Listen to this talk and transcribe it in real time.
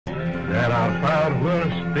There are far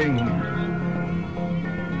worse things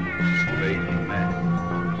awaiting man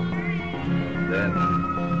than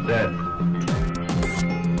death.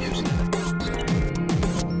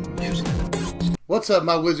 What's up,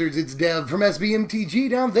 my wizards? It's Dev from SBMTG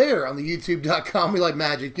down there on the YouTube.com. We like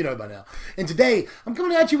magic, you know by now. And today, I'm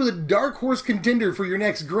coming at you with a dark horse contender for your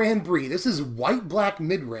next Grand Prix. This is White-Black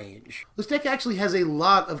Midrange. This deck actually has a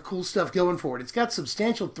lot of cool stuff going for it. It's got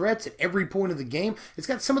substantial threats at every point of the game. It's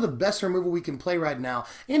got some of the best removal we can play right now.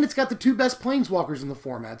 And it's got the two best Planeswalkers in the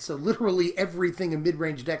format. So literally everything a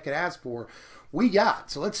midrange deck could ask for, we got.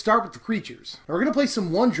 So let's start with the creatures. Now, we're going to play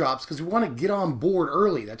some one-drops because we want to get on board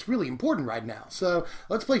early. That's really important right now. So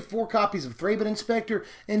let's play 4 copies of Thraben Inspector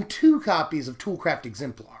and 2 copies of Toolcraft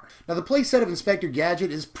Exemplar. Now, the play set of Inspector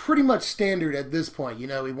Gadget is pretty much standard at this point. You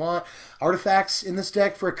know, we want artifacts in this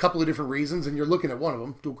deck for a couple of different reasons, and you're looking at one of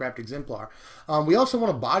them, Toolcraft Exemplar. We also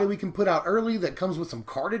want a body we can put out early that comes with some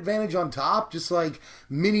card advantage on top, just like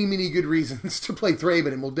many, many good reasons to play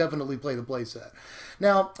Thraben, and we'll definitely play the play set.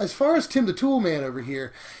 Now, as far as Tim the Toolman over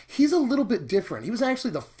here, he's a little bit different. He was actually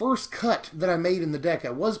the first cut that I made in the deck. I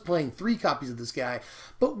was playing 3 copies of this guy,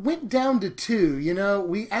 but went down to 2. You know,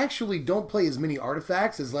 we actually don't play as many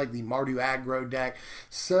artifacts as like the Mardu aggro deck,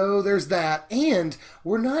 so there's that. And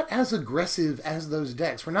we're not as aggressive as those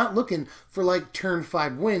decks. We're not looking for like turn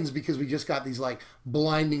 5 wins because we just got these like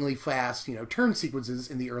blindingly fast, you know, turn sequences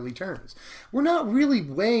in the early turns. We're not really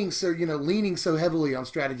weighing so, you know, leaning so heavily on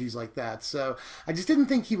strategies like that. So I just didn't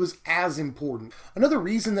think he was as important. Another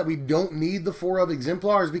reason that we don't need the 4 of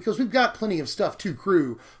Exemplar is because we've got plenty of stuff to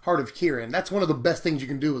crew Heart of Kiran. That's one of the best things you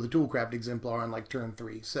can do with a Toolcraft Exemplar on like turn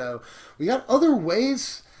 3. So we got other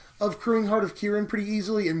ways of crewing Heart of Kiran pretty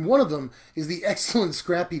easily, and one of them is the excellent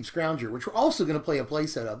Scrapheap Scrounger, which we're also going to play a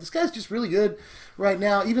playset of. This guy's just really good right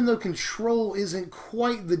now, even though Control isn't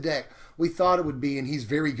quite the deck we thought it would be, and he's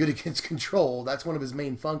very good against Control. That's one of his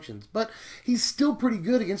main functions. But he's still pretty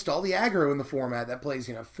good against all the aggro in the format that plays,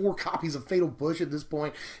 you know, 4 copies of Fatal Push at this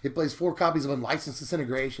point. It plays 4 copies of Unlicensed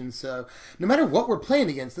Disintegration. So no matter what we're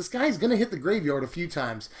playing against, this guy's going to hit the graveyard a few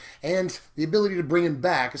times. And the ability to bring him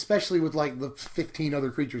back, especially with like the 15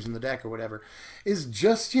 other creatures in the deck or whatever, is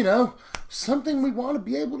just, you know, something we want to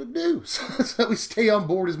be able to do. So we stay on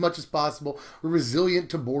board as much as possible. We're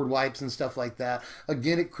resilient to board wipes and stuff like that.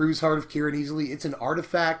 Again, it crews Heart of Kiran easily. It's an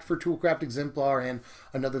artifact for Toolcraft Exemplar and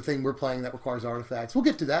another thing we're playing that requires artifacts. We'll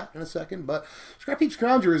get to that in a second, but Scrapheap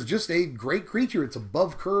Scrounger is just a great creature. It's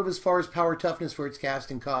above curve as far as power toughness for its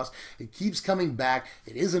casting cost. It keeps coming back.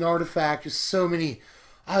 It is an artifact. Just so many...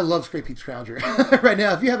 I love Scrapheap Scrounger right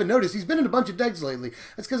now. If you haven't noticed, he's been in a bunch of decks lately.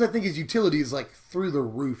 That's because I think his utility is like through the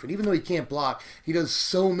roof. And even though he can't block, he does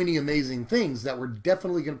so many amazing things that we're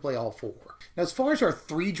definitely going to play all 4. Now, as far as our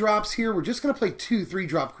 3-drops here, we're just going to play 2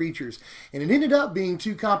 3-drop creatures. And it ended up being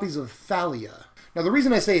 2 copies of Thalia. Now, the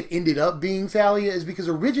reason I say it ended up being Thalia is because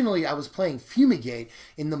originally I was playing Fumigate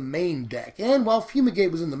in the main deck. And while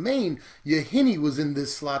Fumigate was in the main, Yahenni was in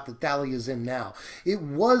this slot that Thalia's in now. It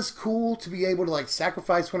was cool to be able to like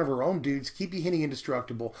sacrifice one of her own dudes, keep Yahenni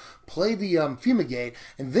indestructible, play the Fumigate,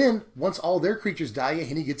 and then once all their creatures die,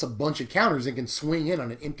 Yahenni gets a bunch of counters and can swing in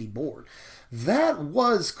on an empty board. That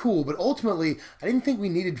was cool, but ultimately, I didn't think we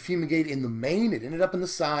needed Fumigate in the main. It ended up in the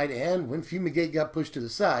side, and when Fumigate got pushed to the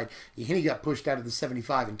side, Yahenni got pushed out of the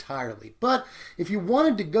 75 entirely. But if you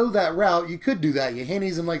wanted to go that route, you could do that.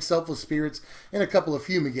 Yahenni's and like Selfless Spirits and a couple of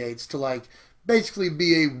Fumigates to like basically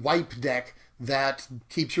be a wipe deck that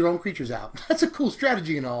keeps your own creatures out. That's a cool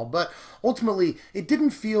strategy and all, but ultimately it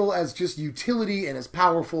didn't feel as just utility and as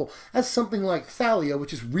powerful as something like Thalia,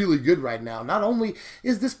 which is really good right now. Not only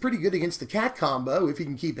is this pretty good against the cat combo, if you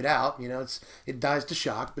can keep it out, you know, it dies to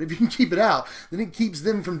shock, but if you can keep it out, then it keeps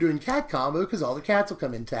them from doing cat combo because all the cats will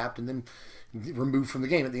come in tapped and then removed from the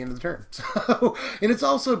game at the end of the turn. So, and it's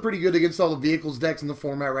also pretty good against all the vehicles decks in the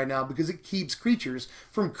format right now because it keeps creatures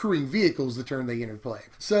from crewing vehicles the turn they enter play.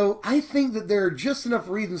 So I think that there are just enough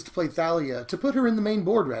reasons to play Thalia to put her in the main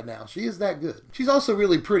board right now. She is that good. She's also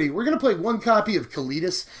really pretty. We're going to play 1 copy of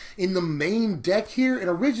Kalitas in the main deck here, and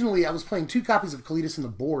originally I was playing 2 copies of Kalitas in the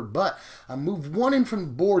board, but I moved 1 in from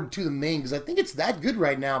the board to the main because I think it's that good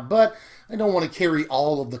right now, but I don't want to carry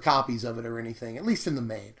all of the copies of it or anything, at least in the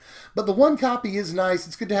main. But the 1 copy is nice.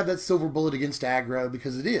 It's good to have that silver bullet against aggro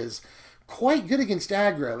because it is quite good against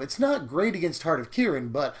aggro. It's not great against Heart of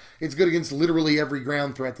Kiran, but it's good against literally every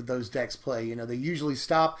ground threat that those decks play. You know, they usually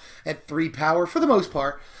stop at 3 power for the most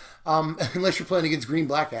part. Unless you're playing against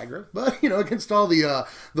green-black aggro. But, you know, against all the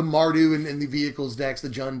Mardu and the vehicles decks, the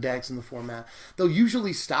Jund decks in the format, they'll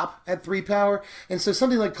usually stop at 3 power. And so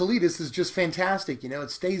something like Kalitas is just fantastic. You know,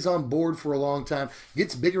 it stays on board for a long time,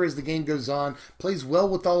 gets bigger as the game goes on, plays well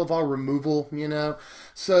with all of our removal, you know.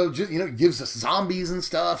 So, just, you know, it gives us zombies and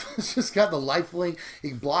stuff. It's just got the lifelink.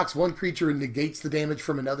 It blocks one creature and negates the damage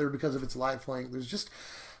from another because of its lifelink. There's just...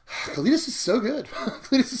 Kalitas is so good.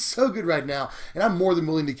 Kalitas is so good right now, and I'm more than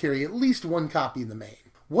willing to carry at least 1 copy in the main.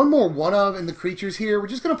 One more one-of in the creatures here. We're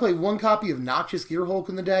just going to play 1 copy of Noxious Gearhulk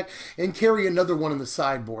in the deck and carry another one in the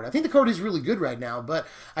sideboard. I think the card is really good right now, but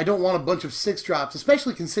I don't want a bunch of 6-drops,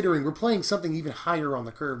 especially considering we're playing something even higher on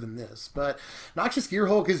the curve than this. But Noxious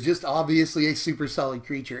Gearhulk is just obviously a super solid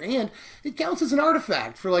creature, and it counts as an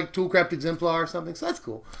artifact for like Toolcraft Exemplar or something, so that's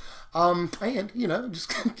cool. And, you know,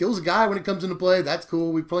 just kills a guy when it comes into play. That's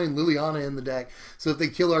cool. We're playing Liliana in the deck. So if they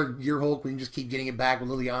kill our Gearhulk, we can just keep getting it back with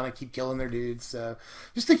Liliana, keep killing their dudes. So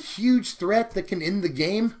just a huge threat that can end the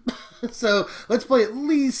game. So let's play at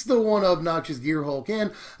least the one of Noxious Gearhulk.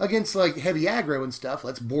 And against, like, heavy aggro and stuff,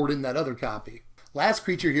 let's board in that other copy. Last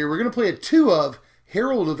creature here, we're going to play a 2 of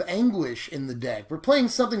Herald of Anguish in the deck. We're playing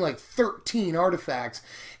something like 13 artifacts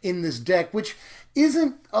in this deck, which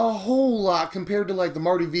isn't a whole lot compared to like the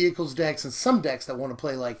Mardu Vehicles decks and some decks that want to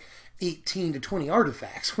play like 18 to 20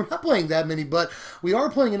 artifacts. We're not playing that many, but we are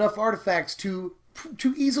playing enough artifacts to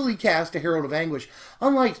easily cast a Herald of Anguish,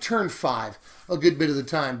 unlike turn 5 a good bit of the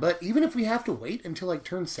time. But even if we have to wait until like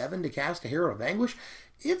turn 7 to cast a Herald of Anguish,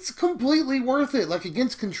 it's completely worth it. Like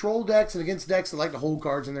against control decks and against decks that like to hold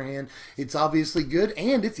cards in their hand, it's obviously good,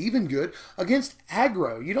 and it's even good against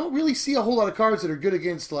aggro. You don't really see a whole lot of cards that are good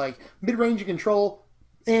against like mid-range and control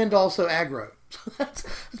and also aggro. So that's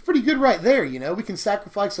pretty good right there, you know. We can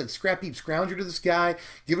sacrifice like Scrapheap Scrounger to this guy,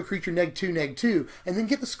 give a creature neg 2, and then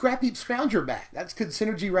get the Scrapheap Scrounger back. That's good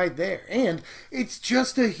synergy right there. And it's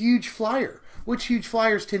just a huge flyer, which huge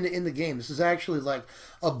flyers tend to end the game. This is actually like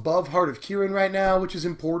above Heart of Kiran right now, which is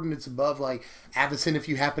important. It's above like Avacyn if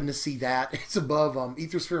you happen to see that. It's above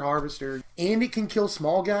Aethersphere Harvester. And it can kill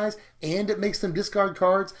small guys, and it makes them discard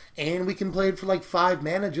cards, and we can play it for like 5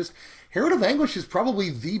 mana. Just Herald of Anguish is probably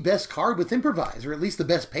the best card with Improvise, or at least the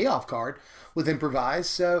best payoff card with Improvise.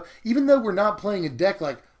 So even though we're not playing a deck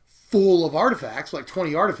like full of artifacts, like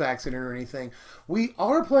 20 artifacts in it or anything, we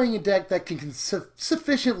are playing a deck that can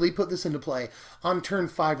sufficiently put this into play on turn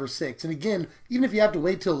 5 or 6. And again, even if you have to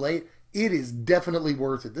wait till late, it is definitely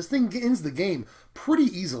worth it. This thing ends the game pretty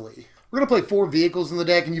easily. We're going to play 4 vehicles in the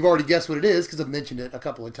deck, and you've already guessed what it is because I've mentioned it a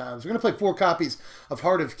couple of times. We're going to play 4 copies of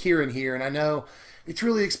Heart of Kiran here, and I know it's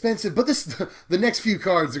really expensive, but the next few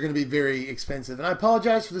cards are going to be very expensive. And I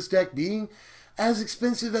apologize for this deck being as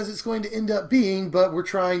expensive as it's going to end up being, but we're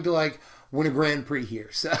trying to like win a Grand Prix here.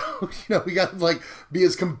 So, you know, we got to like be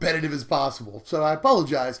as competitive as possible. So I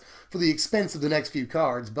apologize for the expense of the next few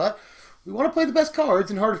cards, but we want to play the best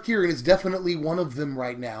cards, and Heart of Kiran is definitely one of them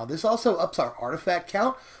right now. This also ups our artifact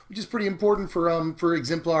count, which is pretty important for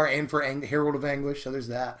Exemplar and for Herald of Anguish, so there's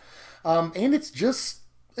that. And it's just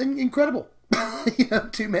incredible. You know,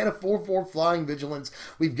 2 mana, 4/4 flying vigilance.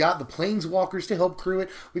 We've got the Planeswalkers to help crew it.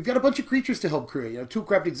 We've got a bunch of creatures to help crew it. You know,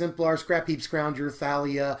 Toolcraft Exemplar, Scrapheap Scrounger,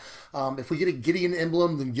 Thalia. If we get a Gideon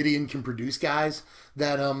emblem, then Gideon can produce guys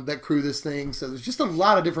that crew this thing. So there's just a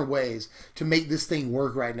lot of different ways to make this thing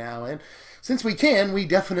work right now. And since we can, we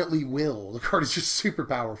definitely will. The card is just super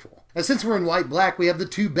powerful. Now, since we're in white-black, we have the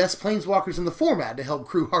 2 best Planeswalkers in the format to help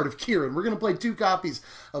crew Heart of Kiran. We're going to play 2 copies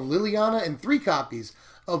of Liliana and 3 copies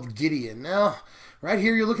of Gideon. Now, right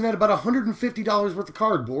here, you're looking at about $150 worth of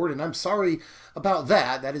cardboard, and I'm sorry about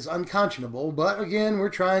that. That is unconscionable, but again, we're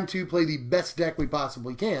trying to play the best deck we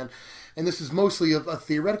possibly can, and this is mostly a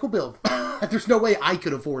theoretical build. There's no way I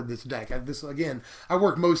could afford this deck. I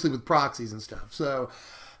work mostly with proxies and stuff, so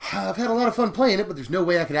I've had a lot of fun playing it, but there's no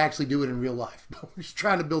way I could actually do it in real life. We're just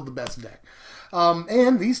trying to build the best deck.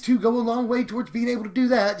 And these 2 go a long way towards being able to do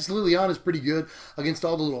that. Just Liliana's pretty good against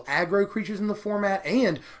all the little aggro creatures in the format,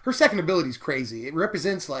 and her second ability is crazy. It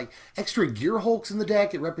represents like extra Gearhulks in the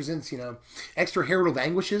deck. It represents, you know, extra Herald of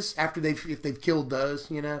Anguishes if they've killed those,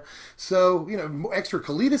 you know. So, you know, extra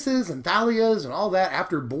Kalitases and Thalias and all that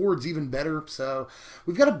after board's even better. So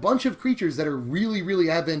we've got a bunch of creatures that are really, really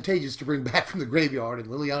advantageous to bring back from the graveyard, and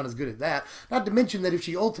Liliana's good at that. Not to mention that if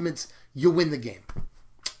she ultimates, you win the game.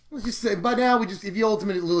 Let's just say, by now, if you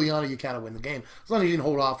ultimate Liliana, you kind of win the game. As long as you can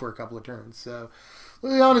hold off for a couple of turns. So,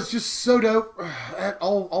 Liliana's just so dope,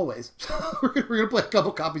 always. We're going to play a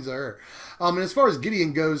couple copies of her. And as far as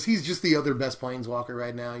Gideon goes, he's just the other best Planeswalker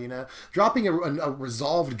right now, you know. Dropping a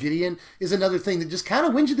resolved Gideon is another thing that just kind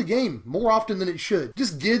of wins you the game more often than it should.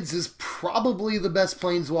 Just Gids is probably the best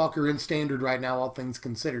Planeswalker in Standard right now, all things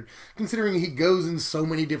considered. Considering he goes in so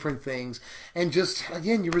many different things. And just,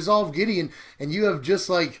 again, you resolve Gideon, and you have just,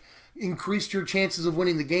 like, increased your chances of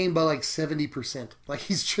winning the game by like 70%. Like,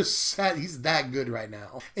 he's that good right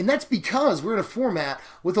now. And that's because we're in a format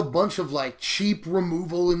with a bunch of like cheap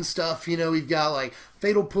removal and stuff. You know, we've got like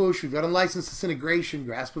Fatal Push, we've got Unlicensed Disintegration,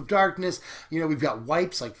 Grasp of Darkness, you know, we've got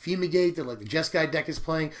wipes like Fumigate that like the Jeskai deck is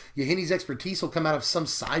playing. Yahini's Expertise will come out of some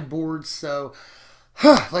sideboards, so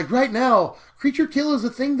like right now, creature kill is a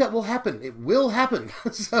thing that will happen. It will happen.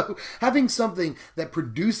 So having something that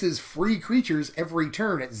produces free creatures every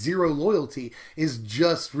turn at 0 loyalty is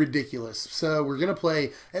just ridiculous. So we're going to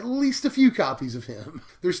play at least a few copies of him.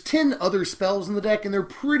 There's 10 other spells in the deck, and they're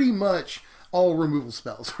pretty much all removal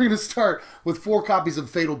spells. We're going to start with 4 copies of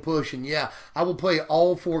Fatal Push, and yeah, I will play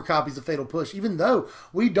all 4 copies of Fatal Push, even though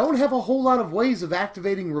we don't have a whole lot of ways of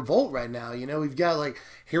activating Revolt right now. You know, we've got like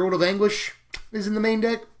Herald of Anguish is in the main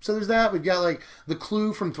deck, so there's that. We've got like the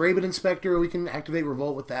Clue from Thraben Inspector, we can activate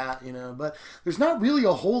Revolt with that, you know, but there's not really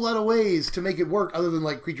a whole lot of ways to make it work other than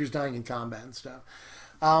like creatures dying in combat and stuff.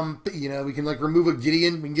 But, you know, we can like remove a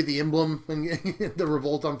Gideon, we can get the emblem and get the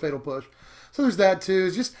Revolt on Fatal Push. So there's that too.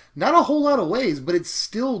 It's just not a whole lot of ways, but it's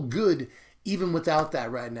still good even without that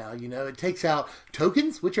right now. You know, it takes out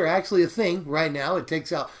tokens, which are actually a thing right now. It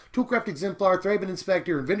takes out Toolcraft Exemplar, Thraben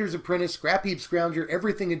Inspector, Inventor's Apprentice, Scrapheap Scrounger,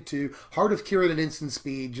 everything in 2, Heart of Kiran and instant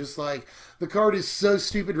speed. Just like, the card is so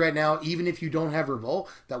stupid right now, even if you don't have Revolt,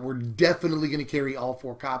 that we're definitely going to carry all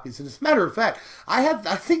 4 copies. And as a matter of fact, I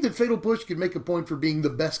think that Fatal Push could make a point for being the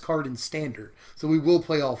best card in Standard. So we will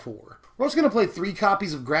play all 4. We're also going to play 3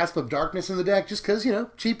 copies of Grasp of Darkness in the deck just because, you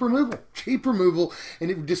know, cheap removal. Cheap removal,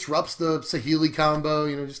 and it disrupts the Saheeli combo,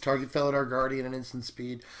 you know, just target Felidar Guardian and instant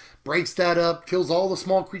speed. Breaks that up, kills all the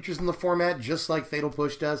small creatures in the format just like Fatal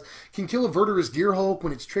Push does. Can kill a Ruinous Gearhulk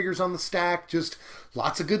when its triggers on the stack. Just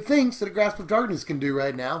lots of good things that a Grasp of Darkness can do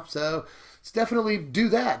right now. So let's definitely do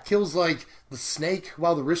that. Kills like the Snake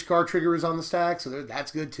while the Rishkar trigger is on the stack, so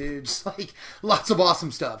that's good too. Just like lots of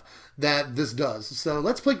awesome stuff that this does. So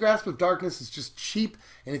let's play Grasp of Darkness. It's just cheap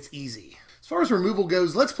and it's easy. As far as removal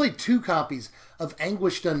goes, let's play 2 copies of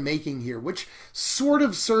Anguished Unmaking here, which sort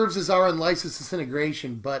of serves as our Unlicensed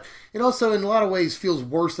Disintegration, but it also in a lot of ways feels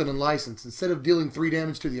worse than Unlicensed. Instead of dealing 3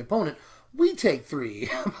 damage to the opponent, we take 3.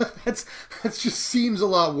 That just seems a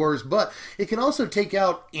lot worse, but it can also take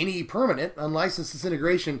out any permanent. Unlicensed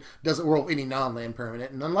Disintegration doesn't, well, any non-land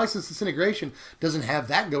permanent, and Unlicensed Disintegration doesn't have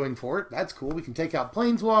that going for it. That's cool. We can take out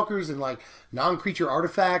Planeswalkers and like non-creature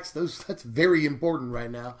artifacts. That's very important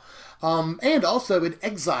right now. And also it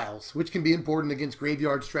exiles, which can be important against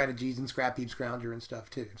graveyard strategies and Scrapheap Scrounger and stuff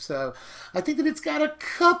too. So I think that it's got a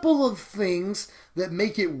couple of things that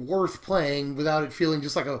make it worth playing without it feeling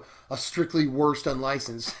just like a strictly worst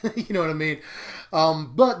unlicensed. You know what I mean?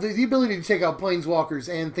 But the ability to take out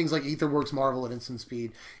Planeswalkers and things like Aetherworks Marvel at instant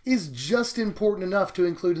speed is just important enough to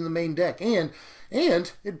include in the main deck. And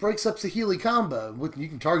it breaks up Saheeli combo. You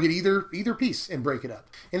can target either piece and break it up.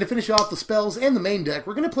 And to finish off the spells and the main deck,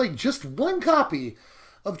 we're going to play just 1 copy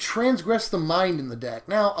of Transgress the Mind in the deck.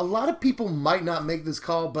 Now, a lot of people might not make this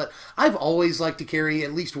call, but I've always liked to carry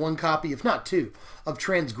at least 1 copy, if not 2, of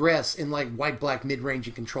Transgress in like white-black mid-range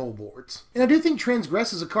and control boards. And I do think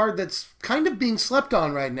Transgress is a card that's kind of being slept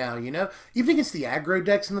on right now, you know? Even against the aggro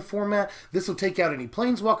decks in the format, this will take out any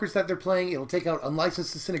Planeswalkers that they're playing. It'll take out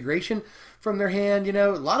Unlicensed Disintegration from their hand, you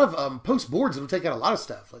know? A lot of post-boards, it'll take out a lot of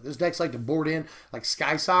stuff. Like, those decks like to board in like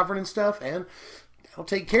Sky Sovereign and stuff, and I'll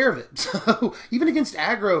take care of it. So even against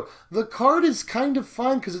aggro, the card is kind of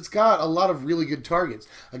fun because it's got a lot of really good targets.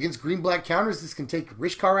 Against green-black counters, this can take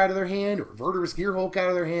Rishkar out of their hand or Ruinous Gearhulk out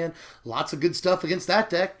of their hand. Lots of good stuff against that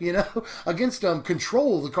deck, you know. Against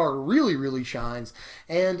control, the card really, really shines.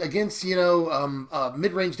 And against, you know,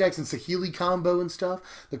 mid-range decks and Saheeli combo and stuff,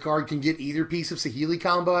 the card can get either piece of Saheeli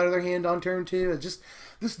combo out of their hand on turn 2. It's just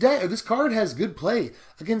this card has good play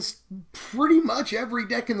against pretty much every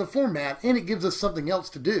deck in the format, and it gives us something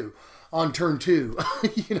else to do on turn 2.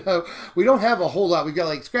 You know, we don't have a whole lot. We've got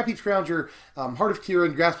like Scrapheap Scrounger, Heart of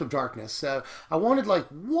Kiran, Grasp of Darkness. So I wanted like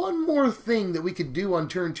one more thing that we could do on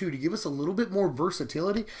turn 2 to give us a little bit more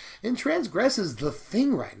versatility. And Transgress is the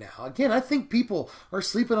thing right now. Again, I think people are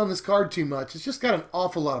sleeping on this card too much. It's just got an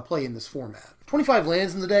awful lot of play in this format. 25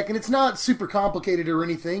 lands in the deck, and it's not super complicated or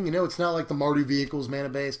anything. You know, it's not like the Mardu Vehicles mana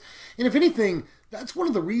base. And if anything, that's one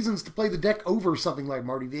of the reasons to play the deck over something like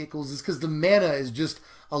Mardu Vehicles, is because the mana is just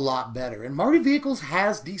a lot better. And Mardu Vehicles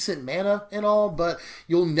has decent mana and all, but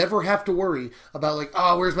you'll never have to worry about like,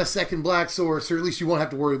 oh, where's my second black source? Or at least you won't have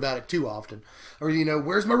to worry about it too often. Or, you know,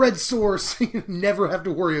 where's my red source? You never have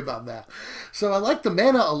to worry about that. So I like the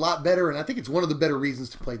mana a lot better, and I think it's one of the better reasons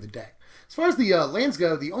to play the deck. As far as the lands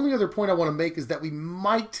go, the only other point I want to make is that we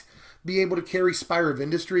might be able to carry Spire of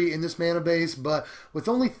Industry in this mana base, but with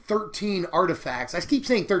only 13 artifacts, I keep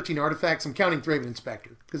saying 13 artifacts, I'm counting Thraben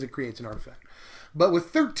Inspector, because it creates an artifact. But with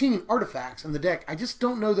 13 artifacts in the deck, I just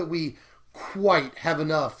don't know that we quite have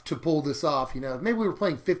enough to pull this off. You know, maybe we were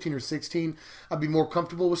playing 15 or 16, I'd be more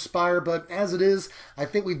comfortable with Spire, but as it is, I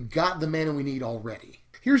think we've got the mana we need already.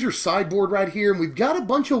 Here's your sideboard right here, and we've got a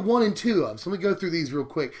bunch of 1 and 2 of. So let me go through these real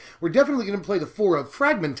quick. We're definitely going to play the 4 of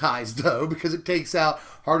Fragmentize, though, because it takes out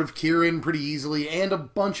Heart of Kiran pretty easily, and a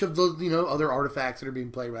bunch of the, you know, other artifacts that are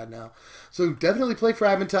being played right now. So definitely play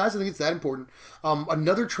Fragmentize. I think it's that important.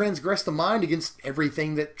 Another Transgress the Mind against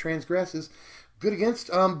everything that transgresses. Good against,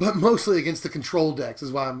 but mostly against the control decks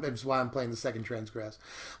is why I'm playing the second Transgress.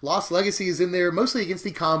 Lost Legacy is in there, mostly against the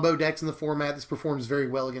combo decks in the format. This performs very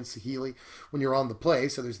well against Saheeli when you're on the play,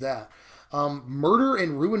 so there's that. Murder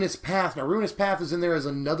and Ruinous Path. Now, Ruinous Path is in there as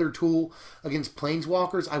another tool against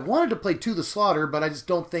Planeswalkers. I wanted to play To the Slaughter, but I just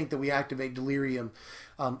don't think that we activate Delirium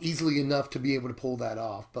easily enough to be able to pull that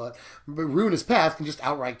off. But Ruinous Path can just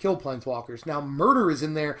outright kill Planeswalkers. Now, Murder is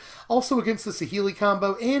in there also against the Saheeli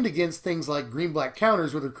combo and against things like green-black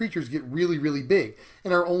counters where the creatures get really, really big.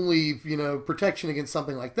 And our only, you know, protection against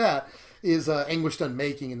something like that is Anguished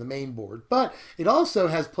Unmaking in the main board. But it also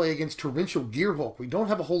has play against Torrential Gearhulk. We don't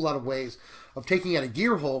have a whole lot of ways of taking out a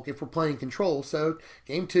Gearhulk if we're playing control. So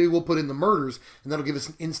game 2, we'll put in the Murders, and that'll give us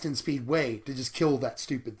an instant speed way to just kill that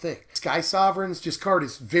stupid thing. Sky Sovereigns, just card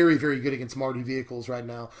is very, very good against Mardu Vehicles right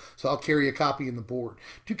now. So I'll carry a copy in the board.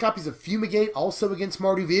 2 copies of Fumigate also against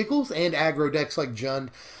Mardu Vehicles and aggro decks like Jund.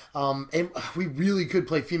 And we really could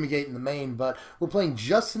play Fumigate in the main, but we're playing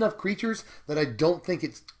just enough creatures that I don't think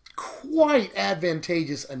it's quite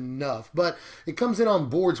advantageous enough, but it comes in on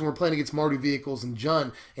boards when we're playing against Mardu Vehicles and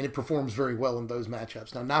Jund, and it performs very well in those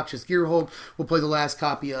matchups. Now, Noxious Gearhulk we'll play the last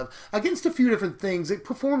copy of against a few different things. It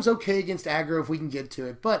performs okay against aggro if we can get to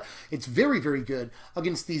it, but it's very, very good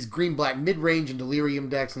against these green-black mid-range and Delirium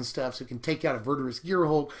decks and stuff, so it can take out a Verdurous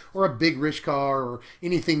Gearhulk or a big Rishkar or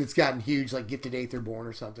anything that's gotten huge like Gifted Aetherborn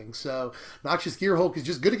or something. So Noxious Gearhulk is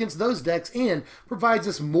just good against those decks and provides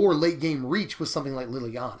us more late-game reach with something like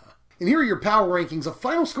Liliana. And here are your power rankings, a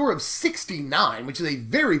final score of 69, which is a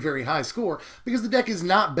very, very high score, because the deck is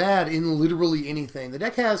not bad in literally anything. The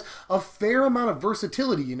deck has a fair amount of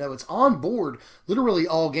versatility, you know, it's on board literally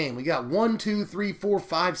all game. We got 1, 2, 3, 4,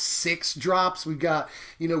 5, 6 drops. We've got,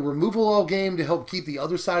 you know, removal all game to help keep the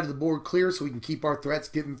other side of the board clear so we can keep our threats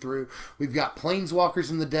getting through. We've got Planeswalkers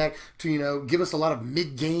in the deck to, you know, give us a lot of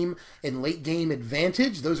mid-game and late-game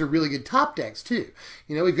advantage. Those are really good top decks, too.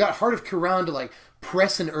 You know, we've got Heart of Kiran to, like,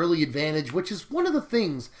 press an early advantage, which is one of the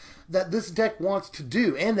things that this deck wants to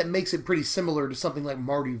do, and that makes it pretty similar to something like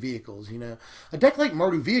Mardu Vehicles, you know. A deck like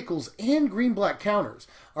Mardu Vehicles and green-black counters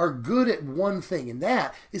are good at one thing, and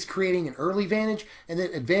that is creating an early advantage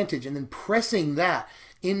and then pressing that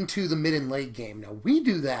into the mid and late game. Now, we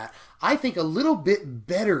do that, I think, a little bit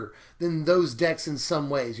better than those decks in some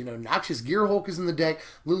ways. You know, Noxious Gearhulk is in the deck,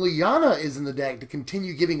 Liliana is in the deck to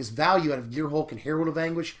continue giving us value out of Gearhulk and Herald of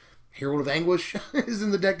Anguish. Herald of Anguish is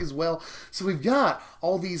in the deck as well. So we've got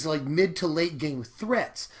all these like mid to late game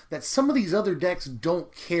threats that some of these other decks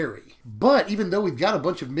don't carry. But even though we've got a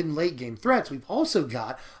bunch of mid and late game threats, we've also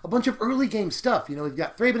got a bunch of early game stuff. You know, we've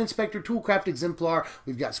got Thraben Inspector, Toolcraft Exemplar,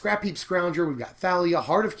 we've got Scrapheap Scrounger, we've got Thalia,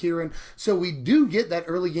 Heart of Kiran. So we do get that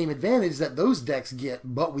early game advantage that those decks get,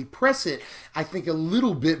 but we press it, I think, a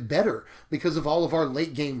little bit better because of all of our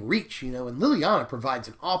late game reach, you know, and Liliana provides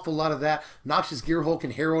an awful lot of that. Noxious Gearhulk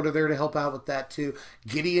and Herald are there to help out with that too.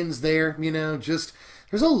 Gideon's there, you know, just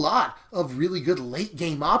there's a lot of really good late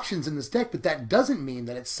game options in this deck, but that doesn't mean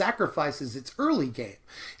that it sacrifices its early game.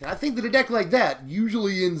 And I think that a deck like that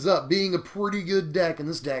usually ends up being a pretty good deck, and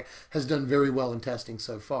this deck has done very well in testing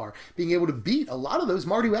so far, being able to beat a lot of those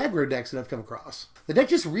Mardu aggro decks that I've come across. The deck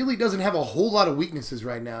just really doesn't have a whole lot of weaknesses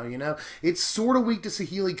right now, you know. It's sort of weak to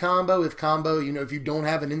Saheeli combo, you know, if you don't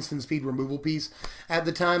have an instant speed removal piece at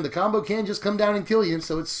the time, the combo can just come down and kill you,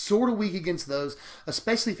 so it's sort of weak against those,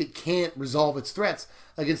 especially if it can't resolve its threats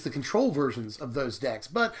against the control versions of those decks.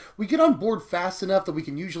 But we get on board fast enough that we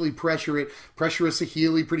can usually pressure a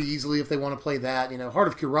Saheeli pretty easily if they want to play that. You know, Heart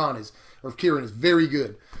of Kiran is very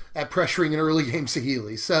good at pressuring an early game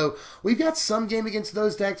Saheeli. So we've got some game against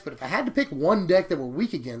those decks, but if I had to pick one deck that we're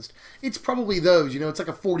weak against, it's probably those. You know, it's like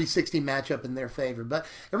a 40-60 matchup in their favor. But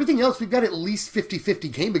everything else, we've got at least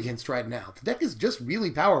 50-50 game against right now. The deck is just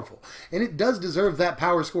really powerful, and it does deserve that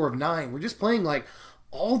power score of 9. We're just playing like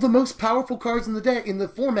all the most powerful cards in the deck, in the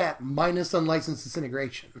format, minus Unlicensed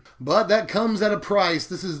Disintegration. But that comes at a price.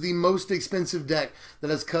 This is the most expensive deck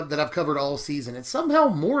that I've covered all season. It's somehow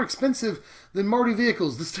more expensive than Mardu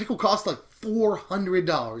Vehicles. This deck will cost like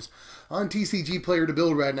 $400 on TCG Player to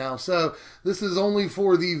build right now. So this is only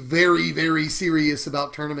for the very, very serious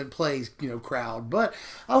about tournament play, you know, crowd. But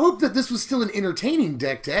I hope that this was still an entertaining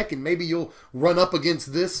deck, and maybe you'll run up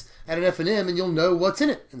against this at an F&M and you'll know what's in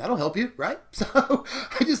it, and that'll help you, right? So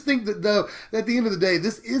I just think that, though, at the end of the day,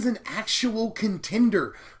 this is an actual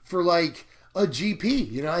contender for like a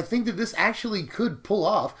GP. You know, I think that this actually could pull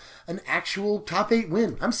off an actual top 8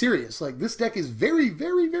 win. I'm serious. Like, this deck is very,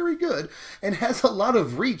 very, very good and has a lot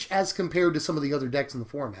of reach as compared to some of the other decks in the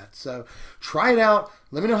format. So try it out.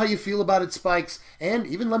 Let me know how you feel about it, Spikes, and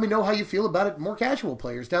even let me know how you feel about it, more casual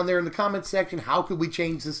players, down there in the comments section. How could we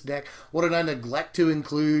change this deck? What did I neglect to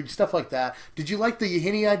include? Stuff like that. Did you like the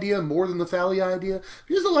Yahini idea more than the Thalia idea?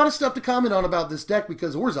 There's a lot of stuff to comment on about this deck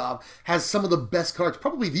because Orzhov has some of the best cards,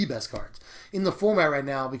 probably the best cards in the format right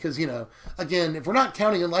now because, you know, again, if we're not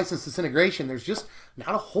counting Unlicensed Disintegration, there's just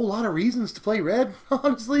not a whole lot of reasons to play red,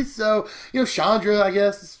 honestly. So, you know, Chandra, I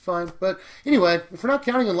guess, is fine. But anyway, if we're not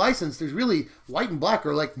counting Unlicensed, there's really white and black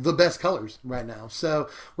are like the best colors right now. So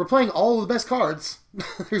we're playing all of the best cards.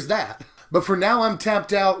 There's that. But for now, I'm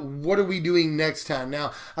tapped out. What are we doing next time?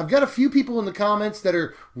 Now, I've got a few people in the comments that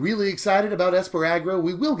are really excited about Esper Aggro.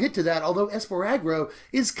 We will get to that, although Esper Aggro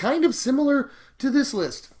is kind of similar to this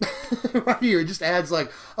list. Right here, it just adds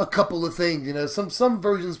like a couple of things. You know, some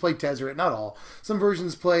versions play Tezzeret, not all. Some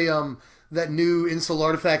versions play that new Insult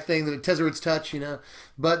Artifact thing, that Tezzeret's Touch, you know.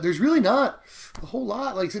 But there's really not a whole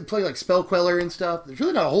lot. Like, they play like Spell Queller and stuff. There's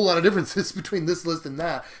really not a whole lot of differences between this list and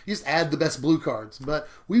that. You just add the best blue cards. But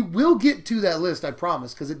we will get to that list, I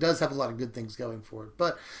promise, because it does have a lot of good things going for it.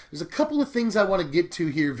 But there's a couple of things I want to get to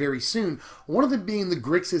here very soon. One of them being the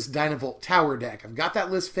Grixis Dynavolt Tower deck. I've got that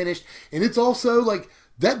list finished, and it's also like,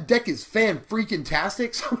 that deck is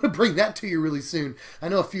fan-freaking-tastic, so I'm going to bring that to you really soon. I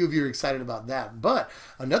know a few of you are excited about that. But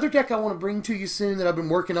another deck I want to bring to you soon that I've been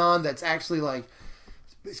working on that's actually, like,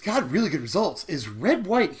 it's got really good results is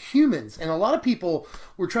Red-White Humans. And a lot of people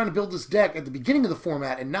were trying to build this deck at the beginning of the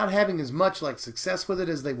format and not having as much, like, success with it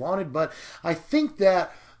as they wanted. But I think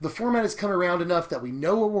that the format has come around enough that we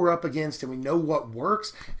know what we're up against and we know what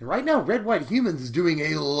works. And right now, Red-White Humans is doing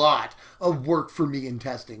a lot of work for me in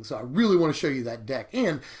testing. So I really want to show you that deck.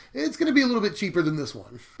 And it's going to be a little bit cheaper than this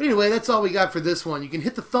one. But anyway, that's all we got for this one. You can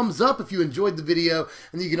hit the thumbs up if you enjoyed the video.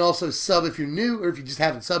 And you can also sub if you're new or if you just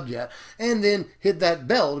haven't subbed yet. And then hit that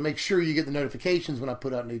bell to make sure you get the notifications when I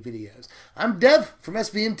put out new videos. I'm Dev from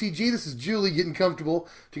SBMTG. This is Julie getting comfortable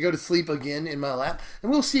to go to sleep again in my lap.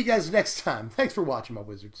 And we'll see you guys next time. Thanks for watching, my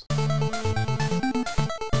wizards.